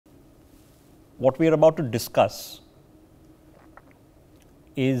what we are about to discuss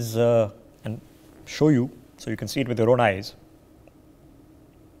is, and show you so you can see it with your own eyes,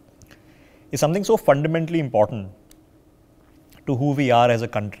 is something so fundamentally important to who we are as a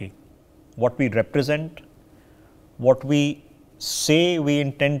country, what we represent, what we say we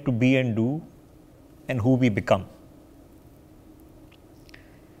intend to be and do, and who we become.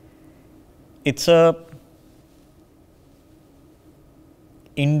 It's a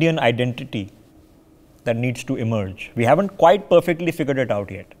Indian identity that needs to emerge. We haven't quite perfectly figured it out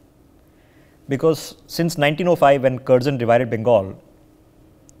yet. Because since 1905, when Curzon divided Bengal,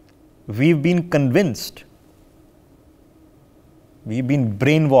 we've been convinced, we've been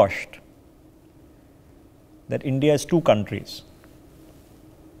brainwashed that India is two countries.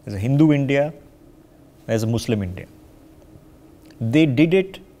 There's a Hindu India, there's a Muslim India. They did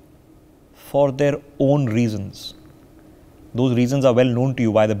it for their own reasons. Those reasons are well known to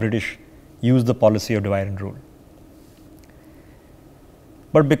you why the British used the policy of divide and rule.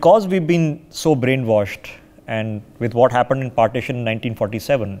 But because we've been so brainwashed, and with what happened in partition in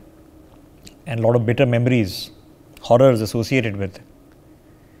 1947, and a lot of bitter memories, horrors associated with it,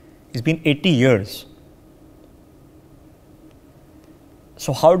 it's been 80 years.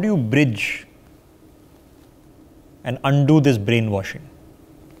 So how do you bridge and undo this brainwashing?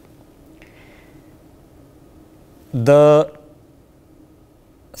 The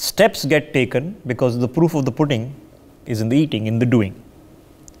steps get taken because the proof of the pudding is in the eating, in the doing.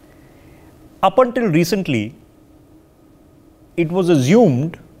 Up until recently, it was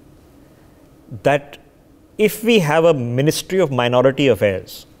assumed that if we have a Ministry of Minority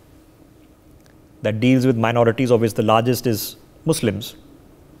Affairs that deals with minorities, of which the largest is Muslims,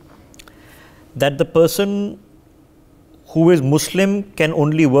 that the person who is Muslim can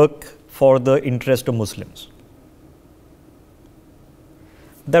only work for the interest of Muslims.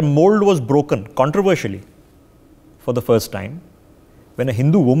 That mold was broken controversially for the first time when a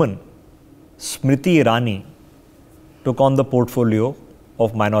Hindu woman, Smriti Irani, took on the portfolio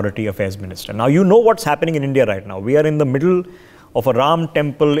of Minority Affairs Minister. Now you know what's happening in India right now. We are in the middle of a Ram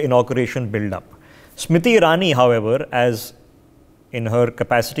temple inauguration build-up. Smriti Irani, however, as in her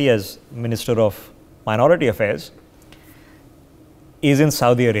capacity as Minister of Minority Affairs, is in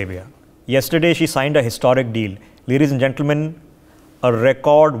Saudi Arabia. Yesterday she signed a historic deal. Ladies and gentlemen, a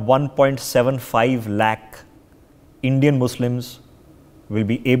record 1.75 lakh Indian Muslims will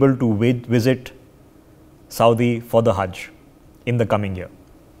be able to visit Saudi for the Hajj in the coming year.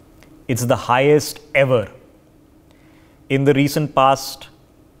 It's the highest ever. In the recent past,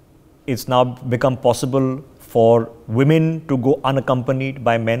 it's now become possible for women to go unaccompanied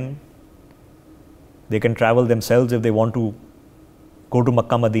by men. They can travel themselves if they want to go to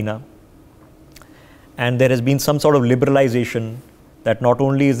Makkah, Madinah. And there has been some sort of liberalization that not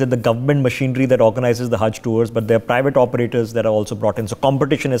only is it the government machinery that organizes the Hajj tours, but there are private operators that are also brought in. So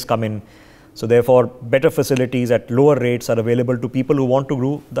competition has come in. So therefore, better facilities at lower rates are available to people who want to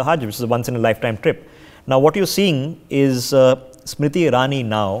do the Hajj, which is a once in a lifetime trip. Now what you're seeing is Smriti Irani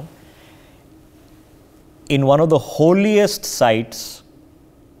now in one of the holiest sites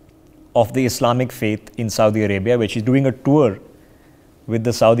of the Islamic faith in Saudi Arabia, where she's doing a tour with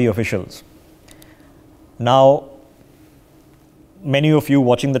the Saudi officials. Now, many of you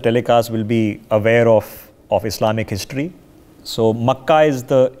watching the telecast will be aware of Islamic history. So Makkah is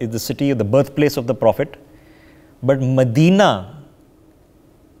the city, the birthplace of the Prophet. But Medina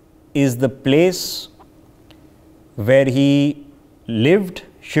is the place where he lived,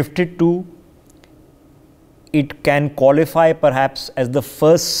 shifted to. It can qualify perhaps as the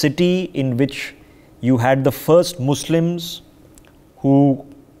first city in which you had the first Muslims who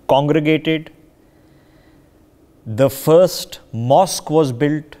congregated. The first mosque was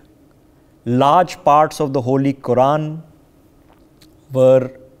built. Large parts of the Holy Quran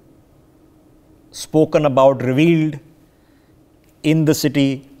were spoken about, revealed in the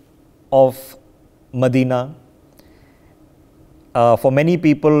city of Medina. For many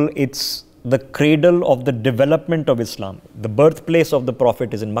people, it's the cradle of the development of Islam. The birthplace of the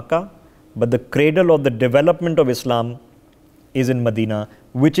Prophet is in Makkah, but the cradle of the development of Islam is in Medina,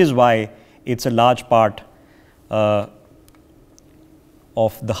 which is why it's a large part of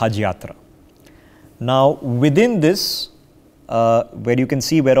the Hajj Yatra. Now, within this, where you can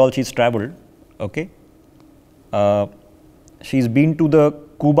see where all she's traveled, okay, she's been to the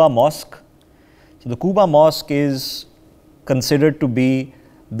Quba Mosque. So the Quba Mosque is considered to be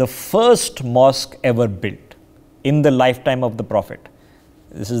the first mosque ever built in the lifetime of the Prophet.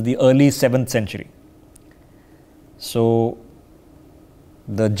 This is the early 7th century. So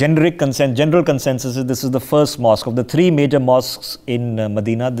the general consensus is this is the first mosque of the three major mosques in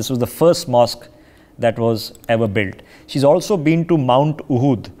Medina. This was the first mosque that was ever built. She's also been to Mount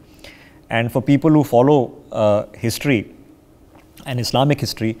Uhud. And for people who follow history and Islamic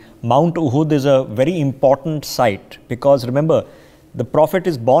history, Mount Uhud is a very important site because remember, the Prophet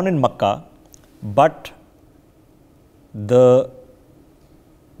is born in Makkah, but the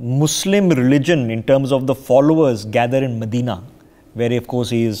Muslim religion in terms of the followers gather in Medina, where of course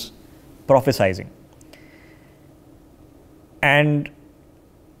he is prophesying. And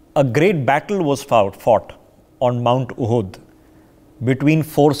a great battle was fought on Mount Uhud between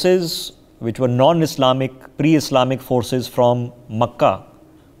forces which were non-Islamic, pre-Islamic forces from Makkah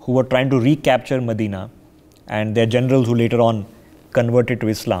who were trying to recapture Medina, and their generals who later on converted to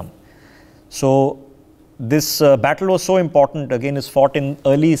Islam. So this battle was so important. Again, is fought in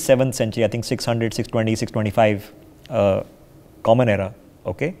early 7th century, I think 600, 620, 625 Common Era.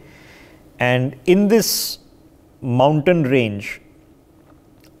 Okay, and in this mountain range,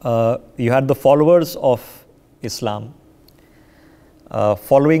 you had the followers of Islam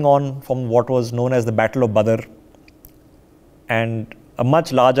following on from what was known as the Battle of Badr, and a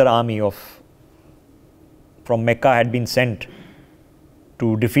much larger army from Mecca had been sent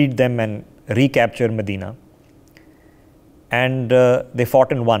to defeat them and recapture Medina, and they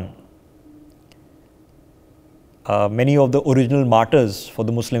fought and won. Many of the original martyrs for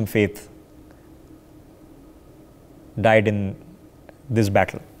the Muslim faith died in this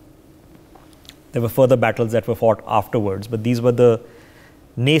battle. There were further battles that were fought afterwards, but these were the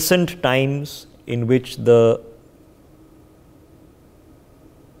nascent times in which the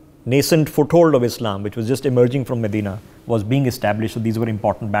nascent foothold of Islam, which was just emerging from Medina, was being established. So these were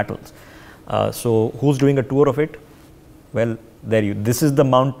important battles. So who's doing a tour of it? Well, this is the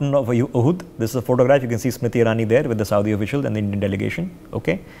mountain of Uhud. This is a photograph. You can see Smriti Irani there with the Saudi officials and the Indian delegation.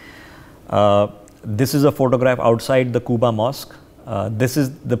 Okay. This is a photograph outside the Quba Mosque. This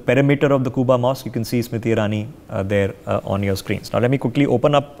is the perimeter of the Quba Mosque. You can see Smriti Irani there on your screens. Now, let me quickly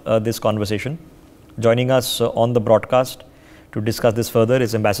open up this conversation. Joining us on the broadcast to discuss this further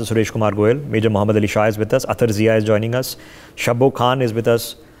is Ambassador Suresh Kumar Goyal. Major Muhammad Ali Shah is with us. Athar Zia is joining us. Shabbo Khan is with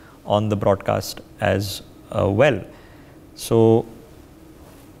us on the broadcast as well. So,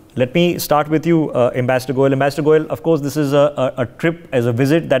 let me start with you, Ambassador Goyal. Ambassador Goyal, of course, this is a trip as a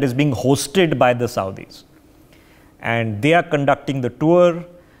visit that is being hosted by the Saudis. And they are conducting the tour.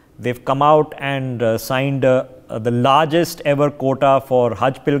 They've come out and signed the largest ever quota for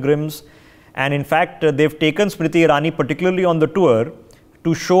Hajj pilgrims. And in fact, they've taken Smriti Irani particularly on the tour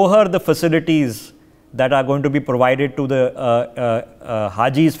to show her the facilities that are going to be provided to the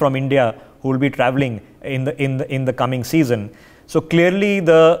Hajis from India who will be traveling in the coming season. So clearly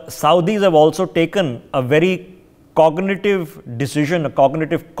the Saudis have also taken a very cognitive decision, a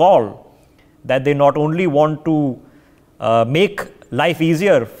cognitive call, that they not only want to make life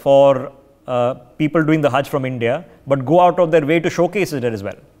easier for people doing the Hajj from India, but go out of their way to showcase it as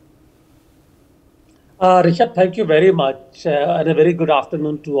well. Rishabh, thank you very much, and a very good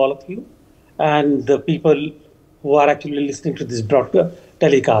afternoon to all of you and the people who are actually listening to this broadcast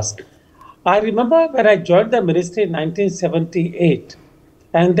telecast. I remember when I joined the ministry in 1978,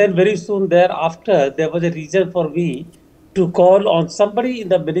 and then very soon thereafter, there was a reason for me to call on somebody in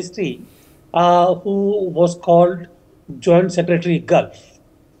the ministry who was called Joint Secretary Gulf.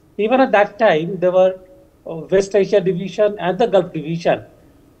 Even at that time, there were West Asia Division and the Gulf Division.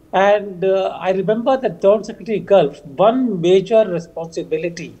 And I remember that Joint Secretary Gulf, one major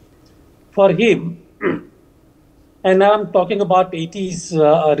responsibility for him, and now I'm talking about 80s,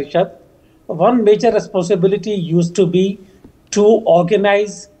 Rishabh, one major responsibility used to be to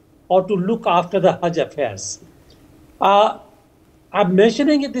organize or to look after the Hajj affairs. I'm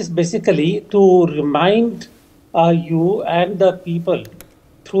mentioning this basically to remind you and the people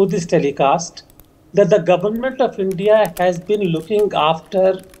through this telecast that the government of India has been looking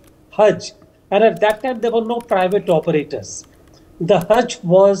after Hajj, and at that time there were no private operators. The Hajj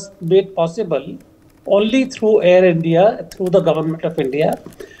was made possible only through Air India, through the government of India.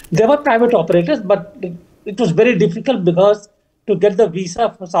 There were private operators, but it was very difficult because to get the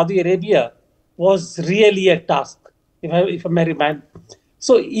visa for Saudi Arabia was really a task, if I may remind.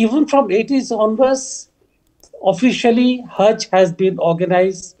 So even from 80s onwards, officially Hajj has been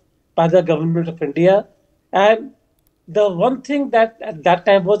organized by the government of India. And the one thing that at that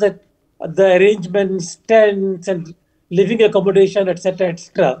time was that the arrangements, tents and living accommodation,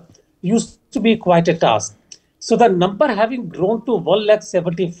 etc., used to be quite a task. So the number having grown to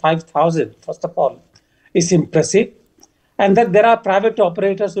 1,75,000, first of all, is impressive. And that there are private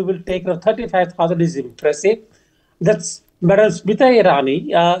operators who will take 35,000 is impressive. That's Madam Smita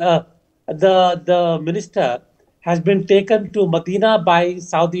Irani, the minister, has been taken to Medina by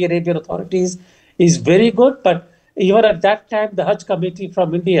Saudi Arabian authorities is very good. But even at that time, the Hajj committee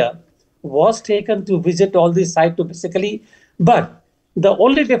from India was taken to visit all these sites to basically. But the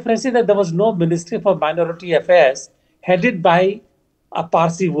only difference is that there was no Ministry for Minority Affairs headed by a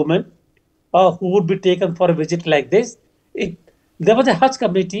Parsi woman who would be taken for a visit like this. It, there was a Hajj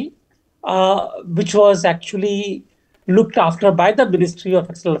committee which was actually looked after by the Ministry of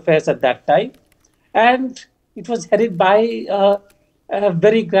External Affairs at that time, and it was headed by a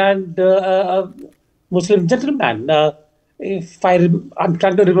very grand Muslim gentleman. If I'm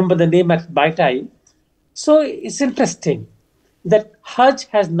trying to remember the name at my time. So it's interesting that Hajj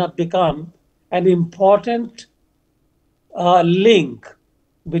has now become an important link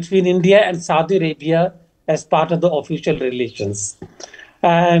between India and Saudi Arabia as part of the official relations.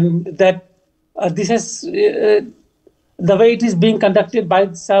 And that this is the way it is being conducted by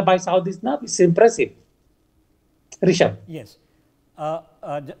Saudis now is impressive. Rishabh. Yes.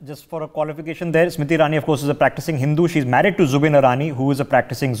 Just for a qualification there, Smriti Irani, of course, is a practicing Hindu. She's married to Zubin Irani, who is a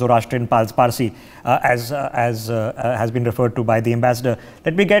practicing Zoroastrian Parsi, as has been referred to by the ambassador.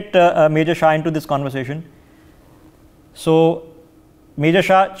 Let me get Major Shah into this conversation. So, Major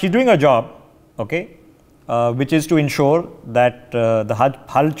Shah, she's doing her job, okay, which is to ensure that the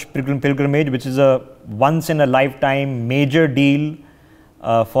Hajj pilgrimage, which is a once-in-a-lifetime major deal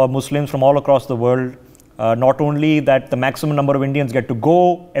for Muslims from all across the world, not only that the maximum number of Indians get to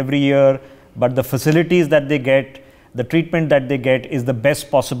go every year, but the facilities that they get, the treatment that they get is the best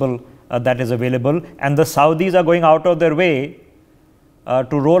possible that is available. And the Saudis are going out of their way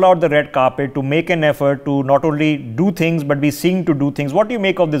to roll out the red carpet, to make an effort to not only do things, but be seen to do things. What do you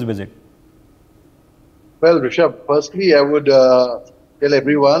make of this visit? Well, Rishabh, firstly, I would tell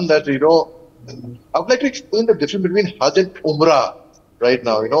everyone that, I would like to explain the difference between Hajj and Umrah. Right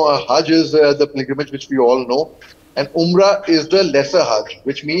now, Hajj is the pilgrimage which we all know, and Umrah is the lesser Hajj,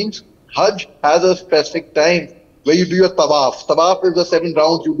 which means Hajj has a specific time where you do your tawaf. Tawaf is the 7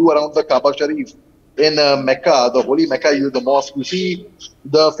 rounds you do around the Kaaba Sharif in Mecca, the holy Mecca, the mosque. You see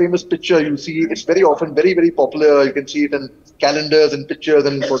the famous picture, you see it's very often very, very popular. You can see it in calendars and pictures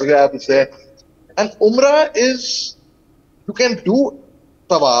and photographs, it's there. And Umrah is, you can do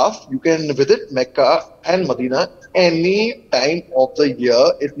tawaf, you can visit Mecca and Madinah any time of the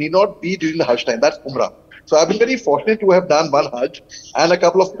year. It need not be during the Hajj time. That's Umrah. So I've been very fortunate to have done one Hajj and a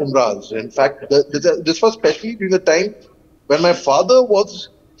couple of Umrahs. In fact, this was especially during the time when my father was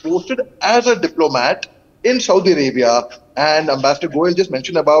posted as a diplomat in Saudi Arabia, and Ambassador Goyal just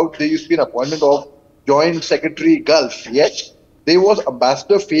mentioned about there used to be an appointment of Joint Secretary Gulf. Yes, there was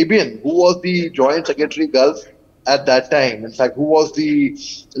Ambassador Fabian, who was the Joint Secretary Gulf at that time. In fact, who was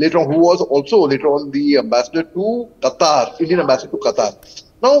also later on the ambassador to Qatar, Indian ambassador to Qatar.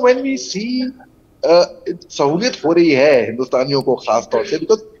 Now, when we see सहूलियत हो रही है हिंदुस्तानियों को खास तौर से,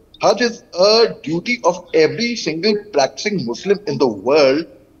 because Hajj is a duty of every single practicing Muslim in the world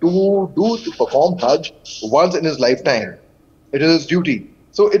to perform Hajj once in his lifetime. It is his duty.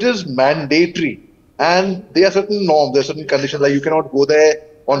 So it is mandatory. And there are certain norms, there are certain conditions, like you cannot go there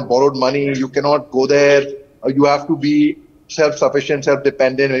on borrowed money, you cannot go there, you have to be self-sufficient,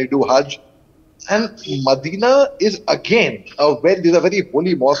 self-dependent when you do Hajj. And Madinah is again there's a very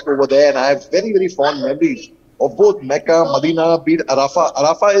holy mosque over there, and I have very, very fond memories of both Mecca, Madinah, be it Arafah.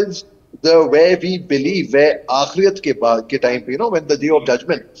 Arafah is where we believe, where Akhirat ke time, when the day of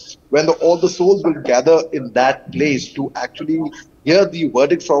judgment, when all the souls will gather in that place to actually hear the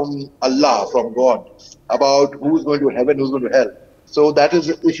verdict from Allah, from God, about who's going to heaven, who's going to hell. So that is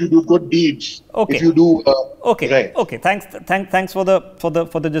if you do good deeds. Okay. If you do. Okay. Right. Okay. Thanks for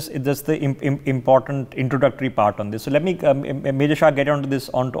the just the important introductory part on this. So let me, Major Shah, get onto this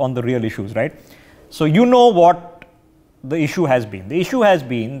on the real issues, right? So you know what the issue has been. The issue has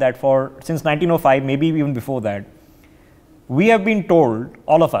been that since 1905, maybe even before that, we have been told,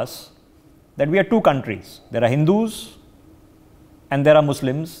 all of us, that we are two countries. There are Hindus and there are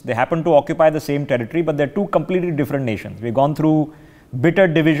Muslims. They happen to occupy the same territory, but they're two completely different nations. We've gone through bitter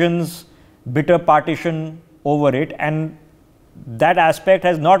divisions, bitter partition over it, and that aspect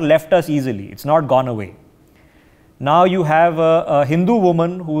has not left us easily. It's not gone away. Now you have a Hindu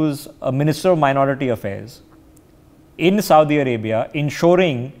woman who is a Minister of Minority Affairs in Saudi Arabia,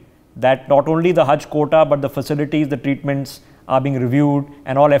 ensuring that not only the Hajj quota, but the facilities, the treatments are being reviewed,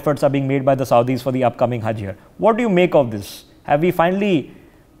 and all efforts are being made by the Saudis for the upcoming Hajj year. What do you make of this? Have we finally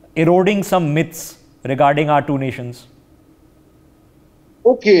eroding some myths regarding our two nations?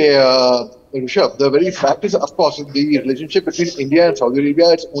 Okay, Rishabh, the very fact is, of course, the relationship between India and Saudi Arabia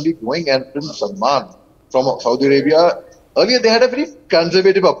is only growing, and Prince Salman from Saudi Arabia Earlier, they had a very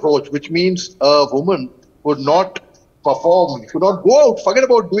conservative approach, which means a woman would not perform, could not go out, forget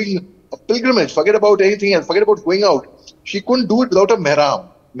about doing a pilgrimage, forget about anything else, forget about going out. She couldn't do it without a mehram.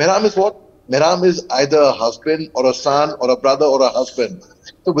 Mehram is what? Mehram is either a husband or a son or a brother or a husband.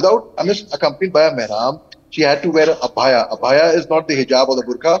 So without, unless accompanied by a mehram, she had to wear a abaya. Abaya is not the hijab or the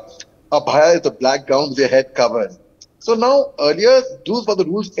burqa. Abaya is the black gown with your head covered. So now, earlier, those were the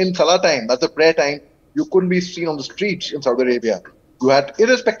rules in Salah time, that's the prayer time. You couldn't be seen on the streets in Saudi Arabia. You had,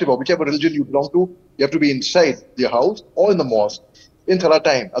 irrespective of whichever religion you belong to, you have to be inside the house or in the mosque in Salah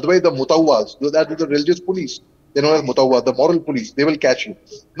time. Otherwise, the mutawwas, that is the religious police, they're known as mutawwa, the moral police, they will catch you.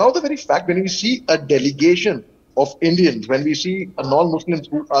 Now, the very fact when we see a delegation of Indians, when we see a non-Muslims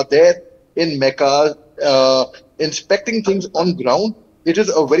who are there in Mecca, inspecting things on ground, it is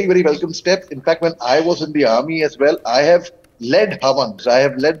a very, very welcome step. In fact, when I was in the army as well, I have led Havans, I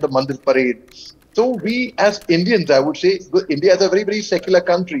have led the Mandir parade. So we as Indians, I would say, India is a very, very secular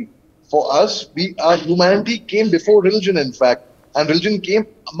country. For us, our humanity came before religion, in fact, and religion came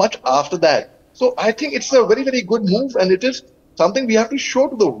much after that. So I think it's a very, very good move, and it is something we have to show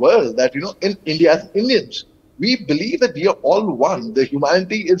to the world that, in India, as Indians, we believe that we are all one. The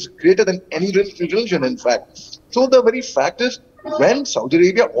humanity is greater than any religion, in fact. So the very fact is, when Saudi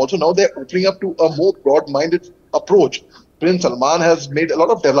Arabia also now they're opening up to a more broad-minded approach. Prince Salman has made a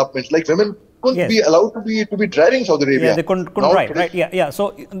lot of developments, like women couldn't be allowed to be driving Saudi Arabia. Yeah, they couldn't drive, right? Yeah.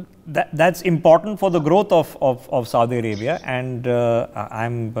 So that's important for the growth of Saudi Arabia, and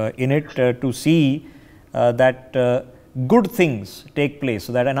I'm in it to see that good things take place,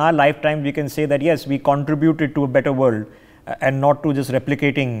 so that in our lifetime we can say that yes, we contributed to a better world, and not to just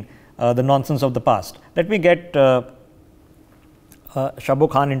replicating the nonsense of the past. Let me get शबो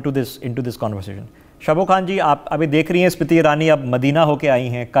Khan into this conversation. शबो Khan जी, आप अभी देख रही हैं स्मृति ईरानी अब Medina होके आई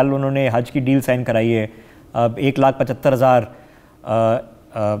हैं. कल उन्होंने हज की डील साइन कराई है. अब 1,75,000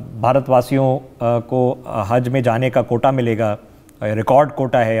 भारतवासियों को हज में जाने का कोटा मिलेगा. रिकॉर्ड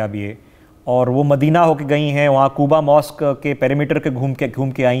कोटा है अब ये. और वो मदीना होके गई हैं, वहाँ कुबा मॉस्क के पेरीमीटर के घूम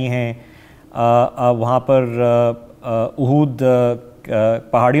के आई हैं. वहाँ पर उहूद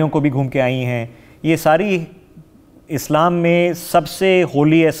पहाड़ियों को भी घूम के आई हैं. ये सारी इस्लाम में सबसे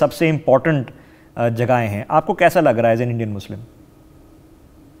होली है, सबसे इम्पॉर्टेंट जगहें हैं. आपको कैसा लग रहा है एज एन इंडियन मुस्लिम?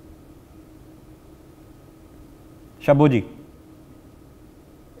 शबो जी.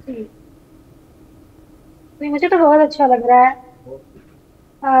 मुझे तो बहुत अच्छा लग रहा है,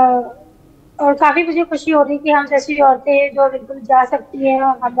 और काफी मुझे खुशी हो रही है कि हम जैसी औरतें जो बिल्कुल जा सकती हैं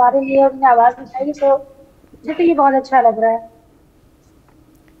और हमारे लिए उन्हें आवाज उठाई, तो मुझे तो ये बहुत अच्छा लग रहा है.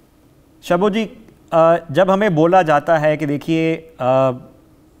 शबो जी, जब हमें बोला जाता है कि देखिए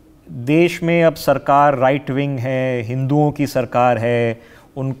देश में अब सरकार राइट विंग है, हिंदुओं की सरकार है,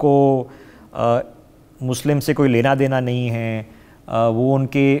 उनको मुस्लिम से कोई लेना देना नहीं है, वो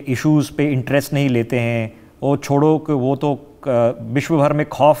उनके इश्यूज़ पे इंटरेस्ट नहीं लेते हैं, वो छोड़ो कि वो तो विश्व भर में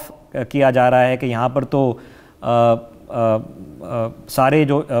खौफ किया जा रहा है कि यहाँ पर तो सारे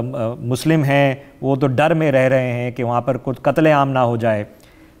जो मुस्लिम हैं वो तो डर में रह रहे हैं कि वहाँ पर कुछ कत्लेआम ना हो जाए.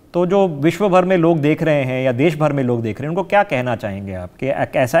 तो जो विश्व भर में लोग देख रहे हैं या देश भर में लोग देख रहे हैं, उनको क्या कहना चाहेंगे आप कि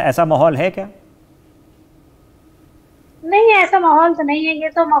ऐसा माहौल है क्या? नहीं, ऐसा माहौल तो नहीं है. ये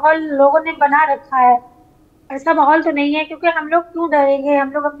तो माहौल लोगों ने बना रखा है. ऐसा माहौल तो नहीं है, क्योंकि हम लोग क्यों डरेंगे?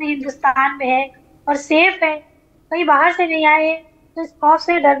 हम लोग अपने हिंदुस्तान में हैं और सेफ है, कहीं बाहर से नहीं आए, तो इस खौफ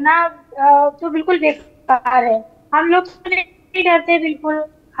से डरना तो बिल्कुल बेकार है. हम लोग तो नहीं डरते बिल्कुल.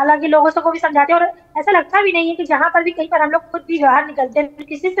 हालांकि लोगों से को भी समझाते हैं, और ऐसा लगता भी नहीं है कि जहाँ पर भी कहीं पर हम लोग खुद भी बाहर निकलते हैं,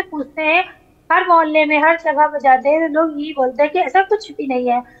 किसी से पूछते हैं, हर मोहल्ले में हर जगह पर जाते हैं, लोग यही बोलते हैं कि ऐसा कुछ भी नहीं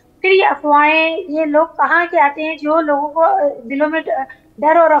है. फिर ये अफवाहें, ये लोग कहाँ के आते हैं जो लोगों को दिलों में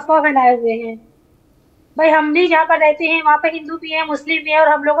डर और अफवाह फैलाए हुए हैं. भाई, हम भी जहाँ पर रहते हैं वहाँ पर हिंदू भी है, मुस्लिम भी है, और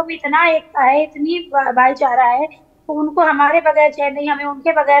हम लोगों में इतना एकता है, इतनी भाईचारा है, तो उनको हमारे बगैर चैन नहीं, हमें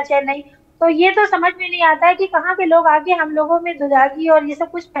उनके बगैर चैन नहीं. तो ये तो समझ में नहीं आता है कि कहाँ के लोग आके हम लोगों में दुजागी और ये सब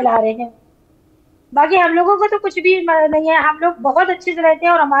कुछ फैला रहे हैं. बाकी हम लोगों को तो कुछ भी नहीं है, हम लोग बहुत अच्छे से रहते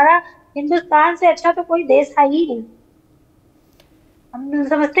हैं, और हमारा हिंदुस्तान से अच्छा तो कोई देश है ही नहीं. हम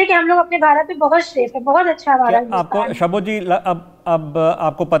समझते हैं कि हम लोग अपने भारत में बहुत सेफ है, बहुत अच्छा हमारा हिंदुस्तान. आपको शबो जी, अब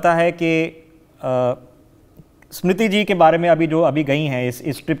आपको पता है कि स्मृति जी के बारे में अभी गई हैं,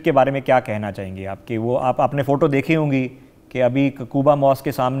 इस ट्रिप के बारे में क्या कहना चाहेंगे आपके? वो आपने फ़ोटो देखी होंगी कि अभी कुबा मॉस्क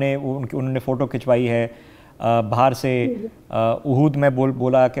के सामने उन्होंने फ़ोटो खिंचवाई है. बाहर से उहूद में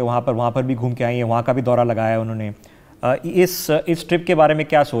बोला कि वहाँ पर भी घूम के आई हैं, वहाँ का भी दौरा लगाया है उन्होंने. इस ट्रिप के बारे में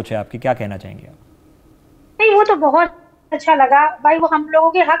क्या सोच है आपकी, क्या कहना चाहेंगे आप? नहीं, वो तो बहुत अच्छा लगा भाई, वो हम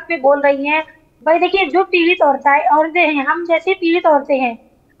लोगों के हक पे बोल रही हैं. भाई देखिए, जो पीड़ित औरतें हैं, हम जैसे पीड़ित औरतें हैं,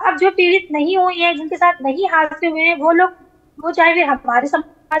 अब जो पीड़ित नहीं हुई हैं, जिनके साथ नहीं हादसे हुए हैं, वो लोग वो चाहे वे हमारे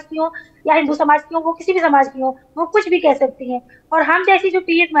समाज की हो या हिंदू समाज की हो, वो किसी भी समाज की हो, वो कुछ भी कह सकती हैं। और हम जैसी जो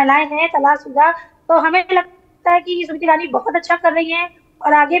पीड़ित महिलाएं हैं तलाकशुदा, तो हमें लगता है कि स्मृति ईरानी बहुत अच्छा कर रही हैं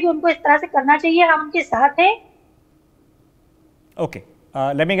और आगे भी उनको इस तरह से करना चाहिए, हम उनके साथ हैं। Okay,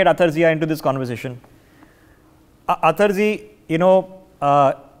 let me get Atharji into this conversation. Atharji, you know,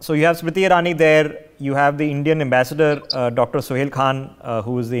 so you have Smriti Irani there, you have the Indian ambassador, Dr. Sohail Khan,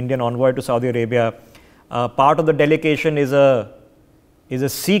 who is the Indian envoy to Saudi Arabia. Part of the delegation is a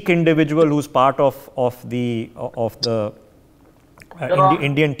Sikh individual who's part of the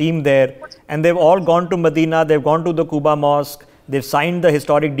Indian team there, and they've all gone to Madinah, they've gone to the Quba Mosque, they've signed the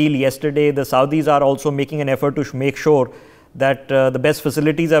historic deal yesterday. The Saudis are also making an effort to make sure that the best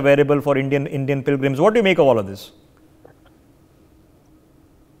facilities are available for Indian pilgrims. What do you make of all of this?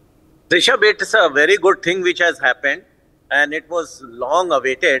 Rishabh, it's a very good thing which has happened, and it was long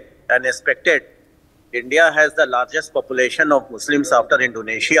awaited and expected. India has the largest population of Muslims after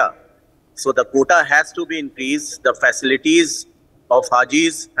Indonesia. So the quota has to be increased. The facilities of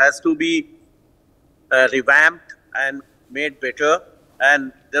Hajis has to be revamped and made better.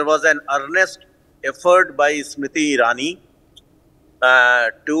 And there was an earnest effort by Smriti Irani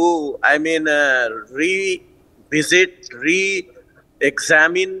to, revisit,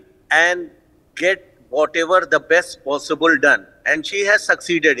 re-examine and get whatever the best possible done. And she has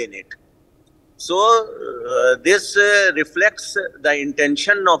succeeded in it. So this reflects the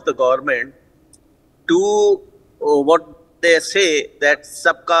intention of the government to what they say, that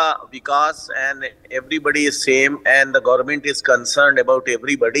sabka vikas and everybody is same and the government is concerned about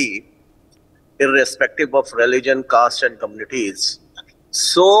everybody irrespective of religion, caste and communities.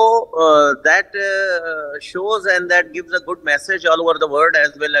 So that shows and that gives a good message all over the world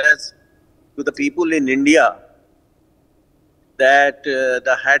as well as to the people in India, that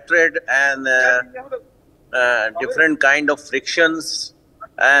the hatred and different kind of frictions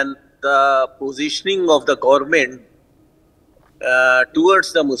and the positioning of the government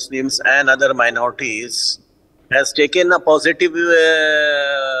towards the Muslims and other minorities has taken a positive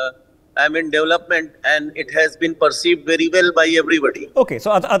development, and it has been perceived very well by everybody. Okay, so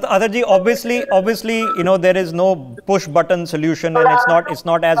Atharji, obviously, you know, there is no push button solution, and it's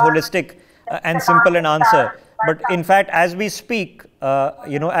not as holistic and simple an answer. But in fact, as we speak,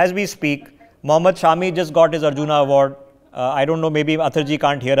 Mohammad Shami just got his Arjuna Award. I don't know, maybe Atharji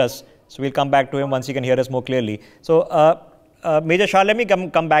can't hear us, so we'll come back to him once he can hear us more clearly. So, Major Shah, let me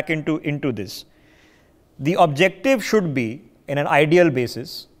come back into this. The objective should be, in an ideal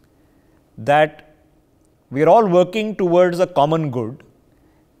basis, that we are all working towards a common good,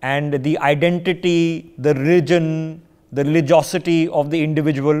 and the identity, the religion, the religiosity of the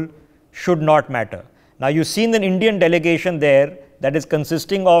individual should not matter. Now, you've seen an Indian delegation there that is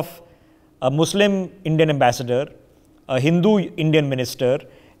consisting of a Muslim Indian ambassador, a Hindu Indian minister,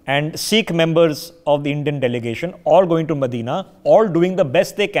 and Sikh members of the Indian delegation, all going to Madinah, all doing the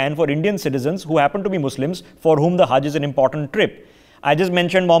best they can for Indian citizens who happen to be Muslims, for whom the Hajj is an important trip. I just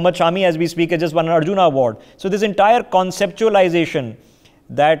mentioned Mohammad Shami, as we speak, has just won an Arjuna Award. So this entire conceptualization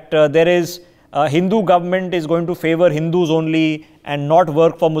that there is Hindu government is going to favor Hindus only and not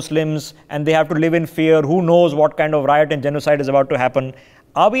work for Muslims, and they have to live in fear, who knows what kind of riot and genocide is about to happen.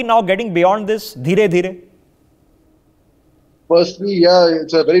 Are we now getting beyond this, dhire dhire? Firstly, yeah,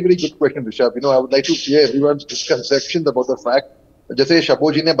 it's a very, very good question, Rishabh. You know, I would like to clear everyone's misconceptions about the fact, जैसे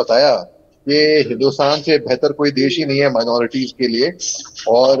शबो जी ने बताया, कि हिंदुस्तान से बेहतर कोई देश ही नहीं है माइनॉरिटीज के लिए,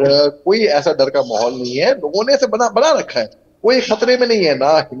 और कोई ऐसा डर का माहौल नहीं है. लोगों ने ऐसे बना रखा है, कोई खतरे में नहीं है,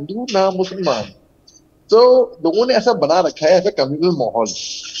 ना हिंदू ना मुसलमान. तो लोगों ने ऐसा बना रखा है, ऐसा कम्युनल माहौल.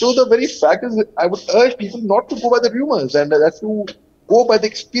 So the very fact is, I would urge people not to go by the rumors, and that's to go by the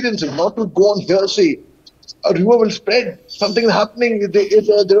experiences, not to go on hearsay. A rumor will spread, something is happening,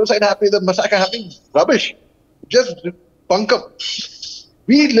 the genocide happening, the massacre happening. Rubbish. Just bunk up.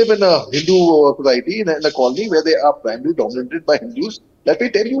 We live in a Hindu society, in a colony where they are primarily dominated by Hindus. Let me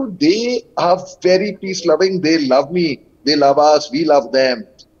tell you, they are very peace-loving. They love me. They love us. We love them.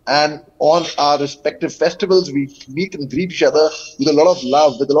 And on our respective festivals, we meet and greet each other with a lot of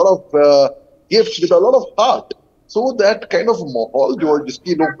love, with a lot of gifts, with a lot of heart. So that kind of mahal,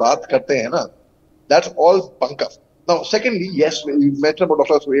 jiski log baat karte hain na, that's all bunk up. Now, secondly, yes, you mentioned about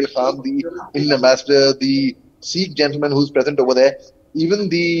Dr. Sohail Khan, the Indian ambassador, the Sikh gentleman who's present over there. Even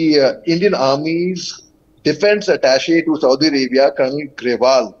the Indian Army's defense attaché to Saudi Arabia, Colonel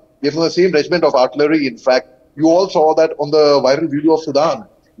Grewal, they're from the same regiment of artillery. In fact, you all saw that on the viral video of Sudan.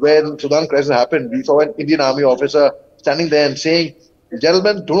 When Sudan crisis happened, we saw an Indian Army officer standing there and saying,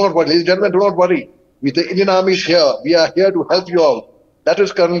 gentlemen, do not worry, ladies and gentlemen, do not worry. The Indian Army is here. We are here to help you out. That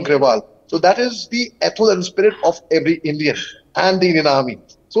is Colonel Grewal. So that is the ethos and spirit of every Indian and the Indian Army.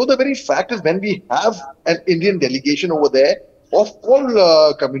 So the very fact is, when we have an Indian delegation over there of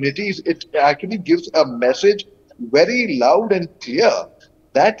all communities, it actually gives a message very loud and clear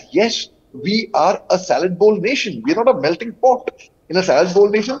that yes, we are a salad bowl nation. We are not a melting pot. In a salad bowl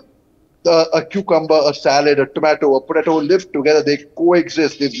nation, a cucumber, a salad, a tomato, a potato live together. They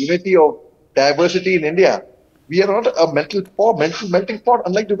coexist. There's unity of diversity in India. We are not a melting pot,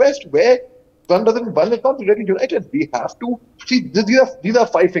 unlike the West, where one is not really united. We have to see. These are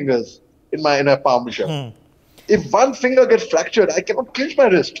five fingers in a palm. If one finger gets fractured, I cannot clench my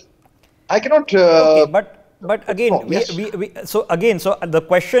wrist. I cannot. Okay, but again, yes. so the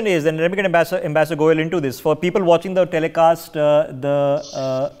question is, and let me get Ambassador Goyal into this. For people watching the telecast,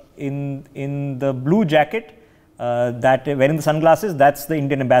 in the blue jacket, that wearing the sunglasses, that's the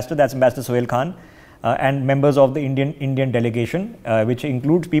Indian ambassador. That's Ambassador Sohail Khan, and members of the Indian delegation, which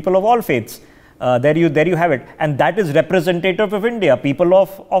includes people of all faiths. There you have it, and that is representative of India. People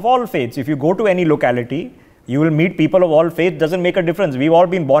of all faiths. If you go to any locality, you will meet people of all faiths. Doesn't make a difference. We've all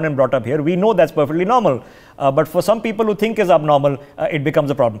been born and brought up here. We know that's perfectly normal. But for some people who think is abnormal, it becomes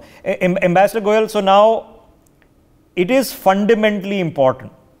a problem. Ambassador Goyal, so now it is fundamentally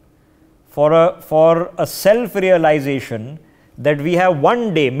important for a self-realization that we have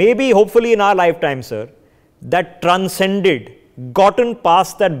one day, maybe hopefully in our lifetime, sir, that transcended, gotten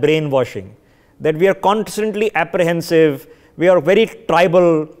past that brainwashing, that we are constantly apprehensive, we are very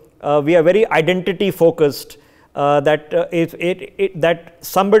tribal, we are very identity focused, that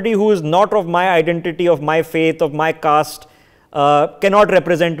somebody who is not of my identity, of my faith, of my caste, cannot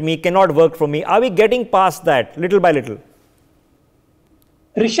represent me, cannot work for me. Are we getting past that little by little?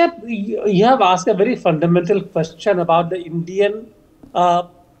 Rishabh, you have asked a very fundamental question about the Indian,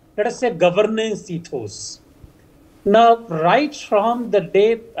 let us say, governance ethos. Now, right from the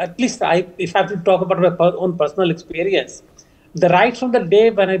day, at least if I have to talk about my own personal experience, right from the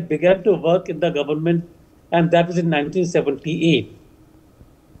day when I began to work in the government, and that was in 1978.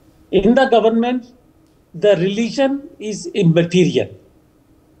 In the government, the religion is immaterial.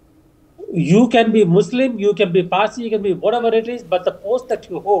 You can be Muslim, you can be Parsi, you can be whatever it is, but the post that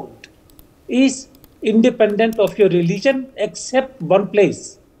you hold is independent of your religion, except one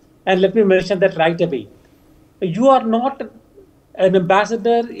place. And let me mention that right away. You are not an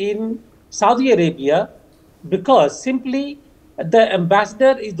ambassador in Saudi Arabia because simply the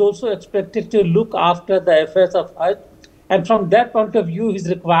ambassador is also expected to look after the affairs of Hajj. And from that point of view, he is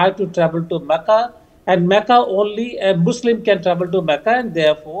required to travel to Mecca. And Mecca, only a Muslim can travel to Mecca, and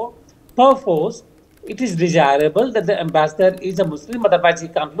therefore, per force, it is desirable that the ambassador is a Muslim, otherwise he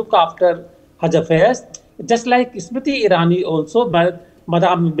can't look after Hajj affairs. Just like Smriti Irani also,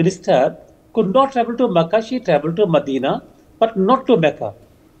 Madam Minister, could not travel to Mecca, she traveled to Madinah, but not to Mecca.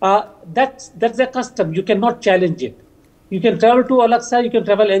 That's a custom, you cannot challenge it. You can travel to Al-Aqsa, you can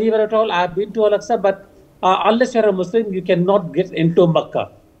travel anywhere at all. I have been to Al-Aqsa, but unless you are a Muslim, you cannot get into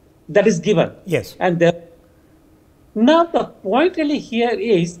Mecca. That is given. Yes. And now the point really here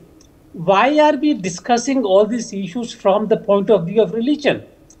is, why are we discussing all these issues from the point of view of religion?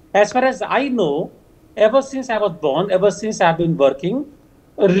 As far as I know, ever since I was born, ever since I've been working,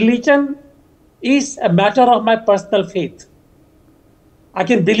 religion is a matter of my personal faith. I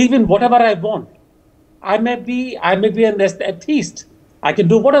can believe in whatever I want. I may be an atheist. I can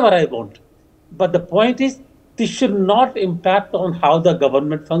do whatever I want. But the point is, this should not impact on how the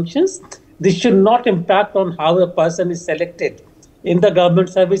government functions. This should not impact on how a person is selected in the government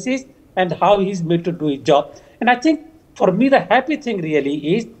services and how he's made to do his job. And I think for me, the happy thing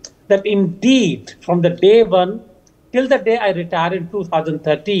really is that indeed, from the day one till the day I retired in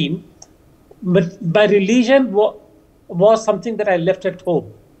 2013, my religion was something that I left at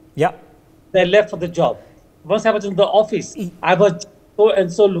home. Yeah. I left for the job. Once I was in the office, I was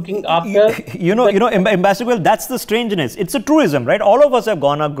so looking after. Ambassador, well, that's the strangeness. It's a truism, right? All of us have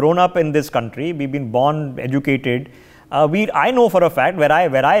grown up in this country. We've been born, educated. I know for a fact where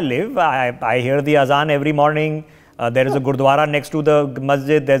I live, I hear the azan every morning. There is a Gurdwara next to the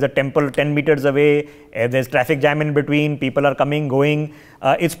masjid. There's a temple 10 meters away. There's traffic jam in between. People are coming, going.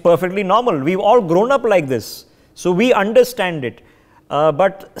 It's perfectly normal. We've all grown up like this. So we understand it.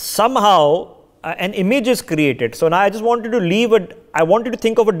 But somehow an image is created. So now I just wanted to I wanted to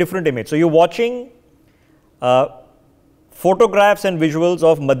think of a different image. So you're watching photographs and visuals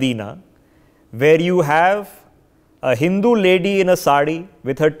of Medina, where you have a Hindu lady in a sari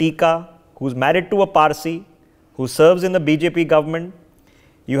with her tika, who's married to a Parsi, who serves in the BJP government.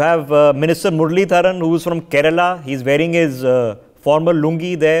 You have Minister Muraleedharan, who's from Kerala. He's wearing his formal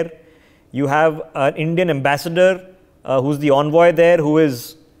lungi there. You have an Indian ambassador, who's the envoy there, who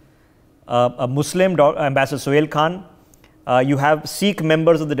is a Muslim, Ambassador Sohail Khan. You have Sikh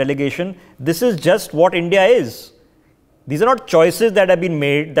members of the delegation. This is just what India is. These are not choices that have been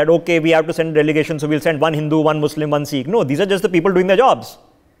made that, okay, we have to send a delegation, so we'll send one Hindu, one Muslim, one Sikh. No, these are just the people doing their jobs.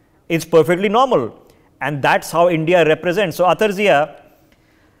 It's perfectly normal. And that's how India represents. So, Atharzia,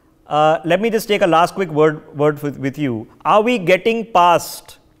 let me just take a last quick word with you. Are we getting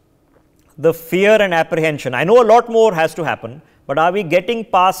past the fear and apprehension? I know a lot more has to happen, but are we getting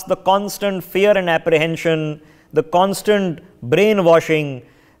past the constant fear and apprehension, the constant brainwashing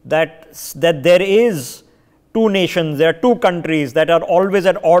that there is two nations, there are two countries that are always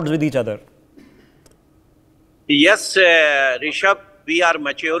at odds with each other? Yes, Rishabh, we are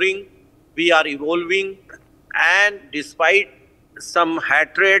maturing, we are evolving, and despite some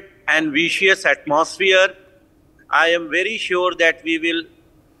hatred and vicious atmosphere, I am very sure that we will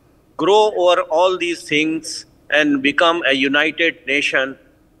grow over all these things and become a united nation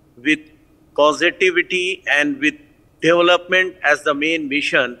with positivity and with development as the main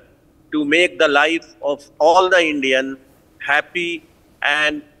mission, to make the life of all the Indian happy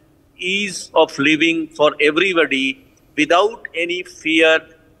and ease of living for everybody without any fear,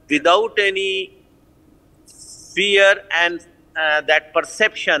 and that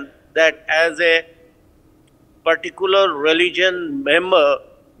perception that as a particular religion member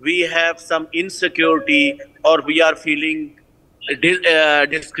we have some insecurity or we are feeling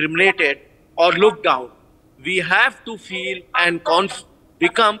discriminated or looked down. We have to feel and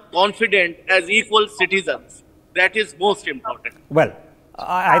become confident as equal citizens. That is most important. Well,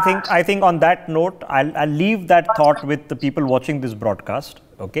 I think on that note, I'll leave that thought with the people watching this broadcast.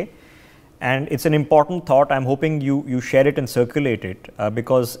 Okay, and it's an important thought. I'm hoping you share it and circulate it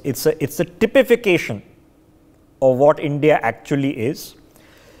because it's a typification of what India actually is.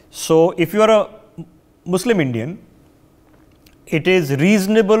 So, if you are a Muslim Indian, it is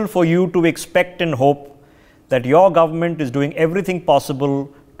reasonable for you to expect and hope that your government is doing everything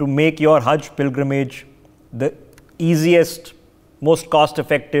possible to make your Hajj pilgrimage the easiest, most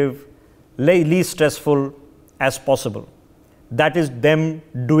cost-effective, least stressful as possible. That is them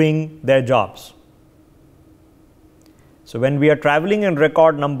doing their jobs. So when we are traveling in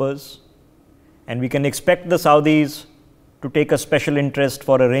record numbers and we can expect the Saudis to take a special interest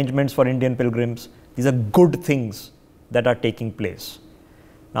for arrangements for Indian pilgrims, these are good things that are taking place.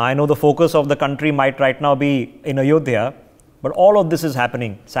 Now, I know the focus of the country might right now be in Ayodhya, but all of this is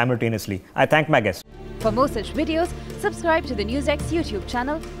happening simultaneously. I thank my guests. For more such videos, subscribe to the NewsX YouTube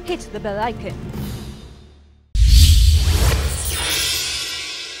channel, hit the bell icon.